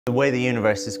The way the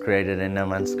universe is created in No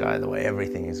Man's Sky, the way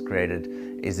everything is created,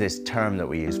 is this term that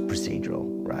we use, procedural,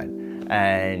 right?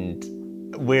 And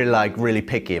we're like really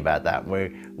picky about that.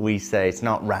 We say it's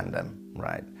not random,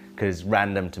 right? Because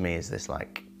random to me is this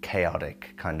like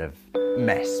chaotic kind of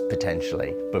mess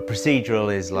potentially. But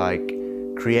procedural is like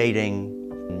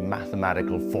creating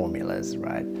mathematical formulas,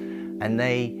 right? And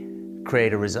they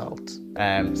create a result.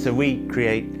 So we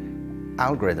create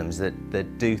algorithms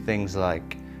that do things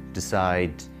like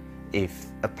decide if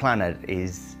a planet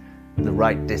is the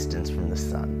right distance from the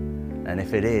sun. And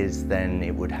if it is, then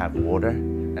it would have water.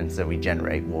 And so we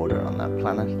generate water on that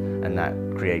planet, and that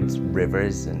creates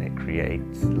rivers, and it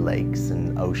creates lakes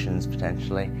and oceans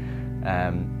potentially.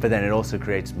 But then it also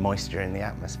creates moisture in the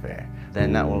atmosphere.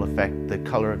 Then that will affect the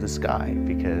color of the sky,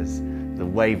 because the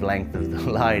wavelength of the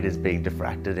light is being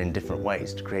diffracted in different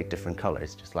ways to create different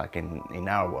colors, just like in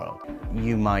our world.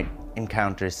 You might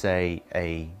encounter, say,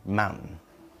 a mountain,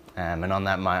 and on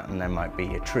that mountain there might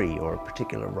be a tree or a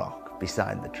particular rock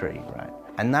beside the tree, right?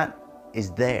 And that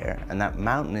is there, and that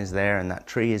mountain is there, and that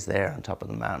tree is there on top of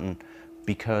the mountain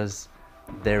because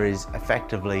there is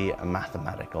effectively a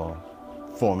mathematical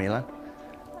formula,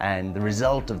 and the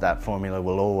result of that formula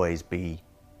will always be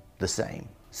the same.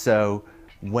 So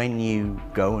when you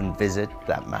go and visit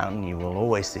that mountain, you will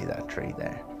always see that tree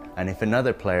there. And if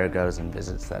another player goes and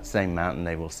visits that same mountain,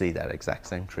 they will see that exact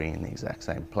same tree in the exact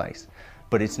same place.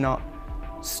 But it's not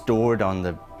stored on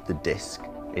the disk.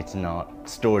 It's not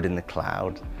stored in the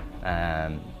cloud.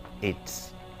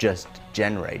 It's just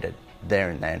generated there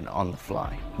and then on the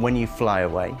fly. When you fly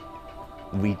away,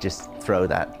 we just throw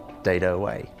that data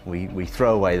away. We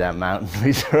throw away that mountain,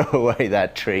 we throw away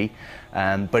that tree.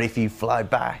 But if you fly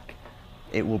back,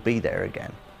 it will be there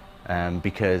again,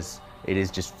 because it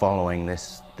is just following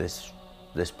this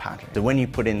pattern. So when you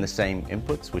put in the same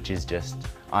inputs, which is just,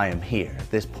 I am here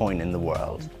at this point in the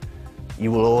world,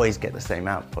 you will always get the same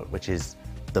output, which is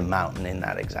the mountain in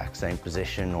that exact same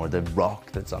position, or the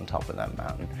rock that's on top of that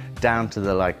mountain, down to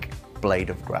the like blade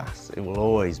of grass. It will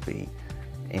always be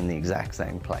in the exact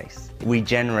same place. We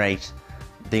generate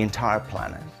the entire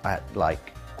planet at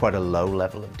like quite a low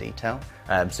level of detail.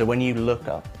 So when you look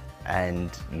up and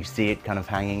you see it kind of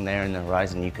hanging there in the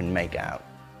horizon, you can make out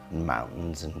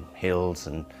mountains and hills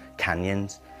and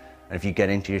canyons. And if you get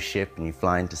into your ship and you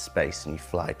fly into space and you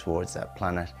fly towards that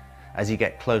planet, as you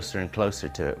get closer and closer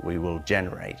to it, we will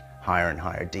generate higher and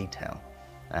higher detail.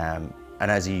 And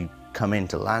as you come in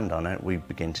to land on it, we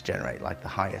begin to generate like the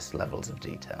highest levels of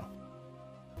detail.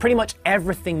 Pretty much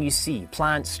everything you see,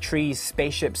 plants, trees,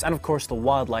 spaceships, and of course the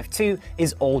wildlife too,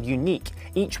 is all unique.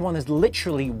 Each one is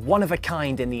literally one of a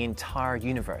kind in the entire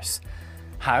universe.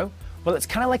 How? Well, it's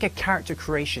kind of like a character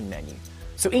creation menu.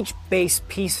 So each base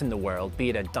piece in the world,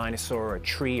 be it a dinosaur or a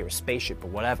tree or a spaceship or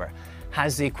whatever,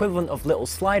 has the equivalent of little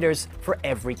sliders for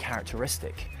every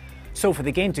characteristic. So for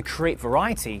the game to create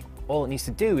variety, all it needs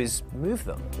to do is move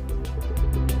them.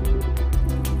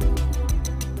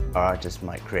 Our artist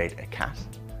might create a cat,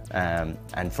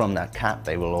 and from that cat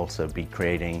they will also be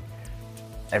creating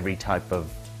every type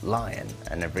of lion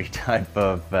and every type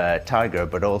of tiger,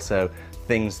 but also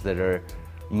things that are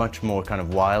much more kind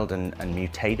of wild and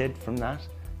mutated from that.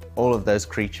 All of those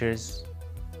creatures,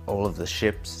 all of the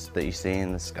ships that you see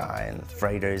in the sky and the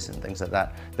freighters and things like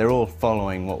that, they're all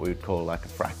following what we would call like a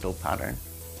fractal pattern.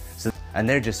 So, and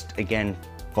they're just, again,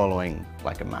 following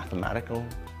like a mathematical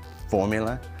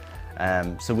formula.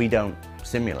 So we don't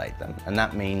simulate them. And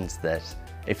that means that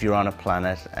if you're on a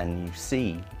planet and you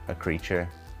see a creature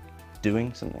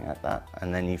doing something like that,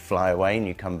 and then you fly away and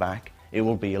you come back, it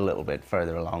will be a little bit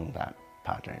further along that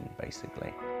pattern,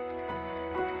 basically.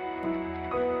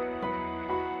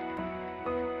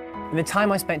 In the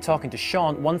time I spent talking to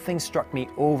Sean, one thing struck me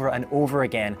over and over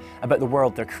again about the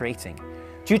world they're creating.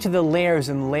 Due to the layers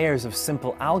and layers of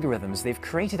simple algorithms, they've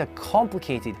created a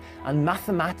complicated and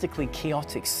mathematically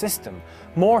chaotic system,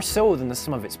 more so than the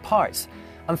sum of its parts.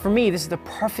 And for me, this is the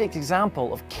perfect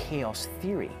example of chaos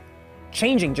theory.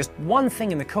 Changing just one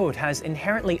thing in the code has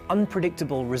inherently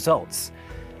unpredictable results.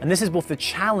 And this is both the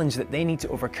challenge that they need to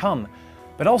overcome,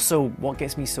 but also what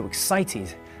gets me so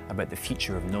excited about the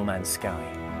future of No Man's Sky.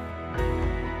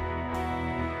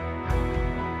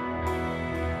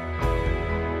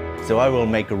 So I will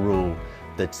make a rule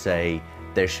that say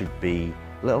there should be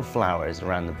little flowers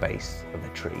around the base of a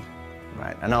tree,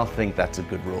 right? And I'll think that's a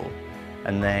good rule.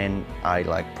 And then I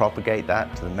like propagate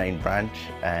that to the main branch,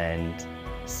 and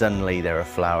suddenly there are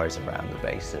flowers around the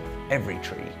base of every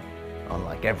tree on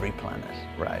like every planet,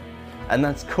 right? And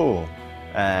that's cool,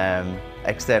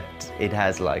 except it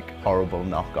has like horrible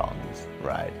knock-ons,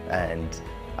 right? And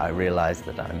I realized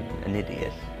that I'm an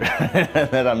idiot,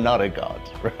 that I'm not a god,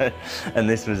 right? And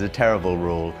this was a terrible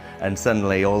rule, and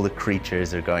suddenly all the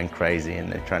creatures are going crazy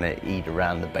and they're trying to eat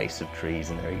around the base of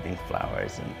trees and they're eating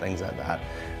flowers and things like that.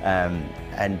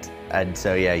 And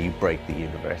so yeah, you break the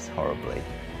universe horribly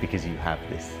because you have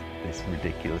this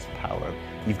ridiculous power.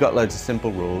 You've got loads of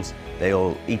simple rules, they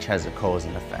all each has a cause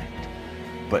and effect,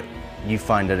 but you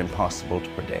find it impossible to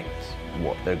predict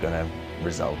what they're going to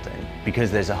result in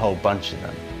because there's a whole bunch of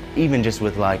them. Even just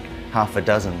with like half a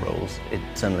dozen rules, it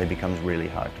suddenly becomes really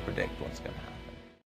hard to predict what's going to happen.